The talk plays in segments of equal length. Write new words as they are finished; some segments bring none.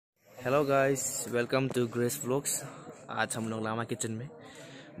Hello guys, welcome to grace vlogs. आज हम लोग लामा किचन में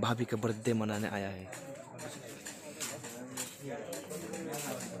भाभी का बर्थडे मनाने आया है।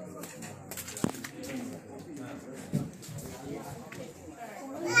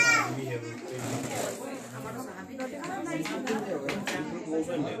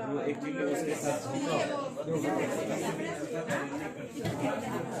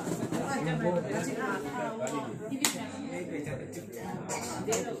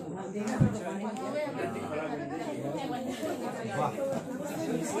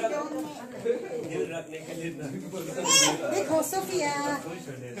 देखो Sophia,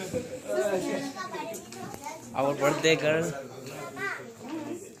 Our birthday girl.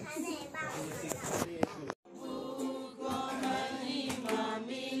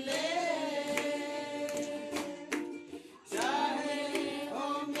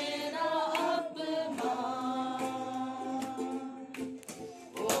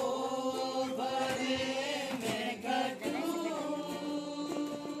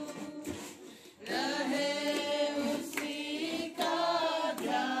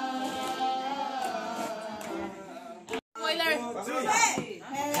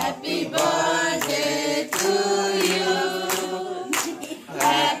 Happy birthday to you.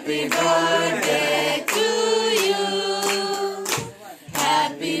 Happy birthday to you.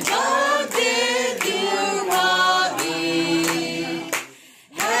 Happy birthday dear Bhabhi.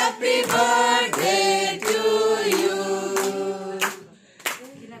 Happy birthday to you.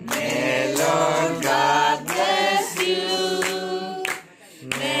 May Lord God bless you.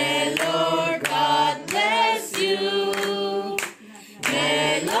 May Lord God bless you. May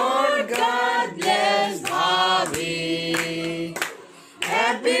Lord God bless Bhabhi.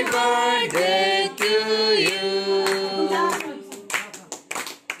 Happy birthday to you.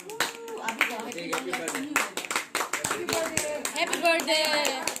 Happy birthday.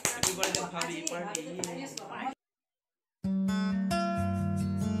 Happy birthday, Bhabhi. Party.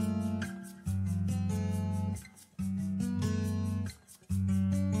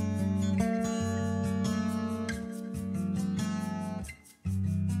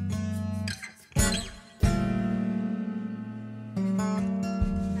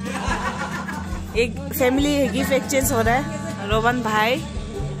 एक family gift exchange हो रहा है। Rowan भाई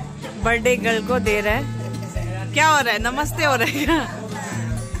birthday girl को दे रहा है। क्या हो रहा है? नमस्ते हो रहा है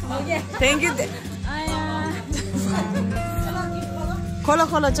क्या? Thank you. खोलो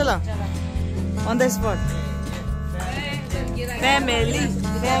खोलो, चलो on the spot. Family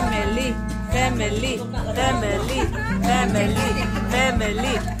family family family family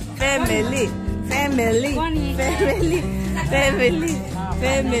family family family family family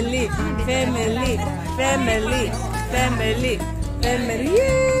family, family, family, family, family.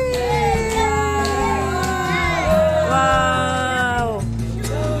 Wow.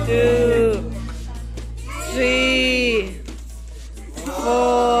 2, 3,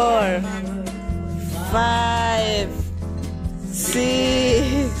 4, 5,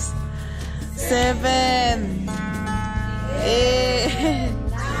 6, 7, 8,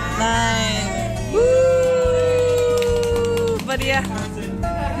 9. बढ़िया।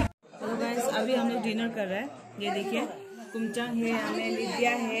 अभी हम लोग डिनर कर रहे हैं। ये देखिए, कुमचंग है, हमें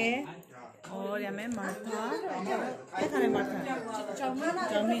लिदिया है और हमें मार्था। क्या खा रहे हैं? Martha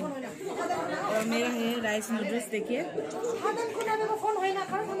chowmein. और मेरा है राइस नूडल्स। देखिए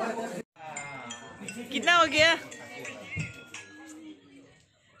कितना हो गया?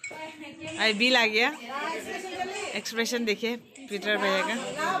 आई बिल आ गया। एक्सप्रेशन देखिए ट्विटर भैया का।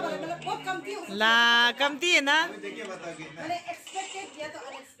 ला कमती है ना।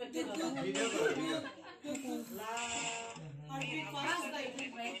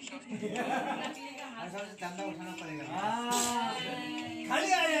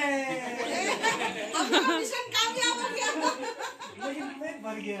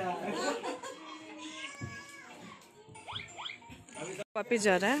 वापिस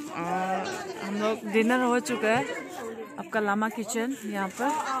जा रहा है और हम लोग डिनर हो चुका है। आपका लामा किचन यहाँ पर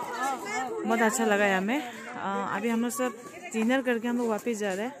बहुत अच्छा लगा है हमें। अभी हम लोग सब डिनर करके हम लोग वापिस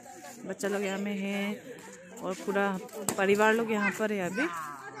जा रहे हैं। बच्चा लोग यहाँ में है और पूरा परिवार लोग यहाँ पर है अभी।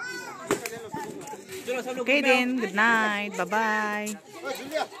 Okay then, good night, bye bye.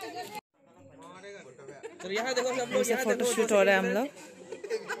 Photo shoot हो रहा है हम लोग।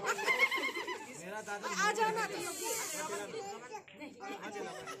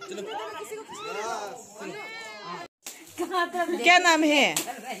 क्या नाम है?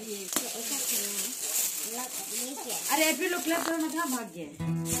 अरे अभी लोग भाग गए।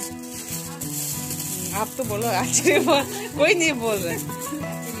 आप तो बोलो। एक्चुअली कोई नहीं बोल रहे।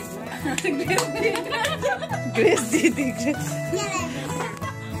 ग्रेस दीदी,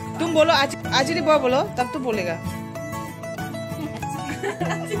 तुम बोलो आचरी बुआ बोलो तब तो बोलेगा।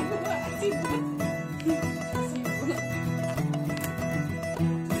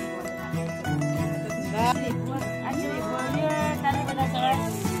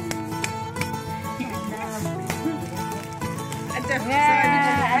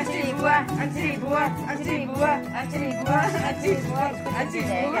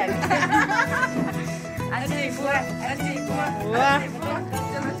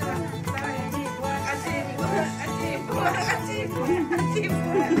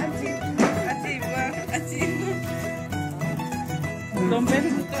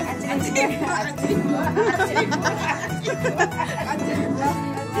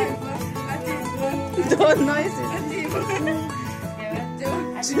 Don't noise it.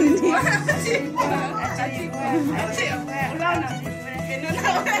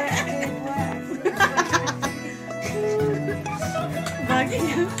 Bagi.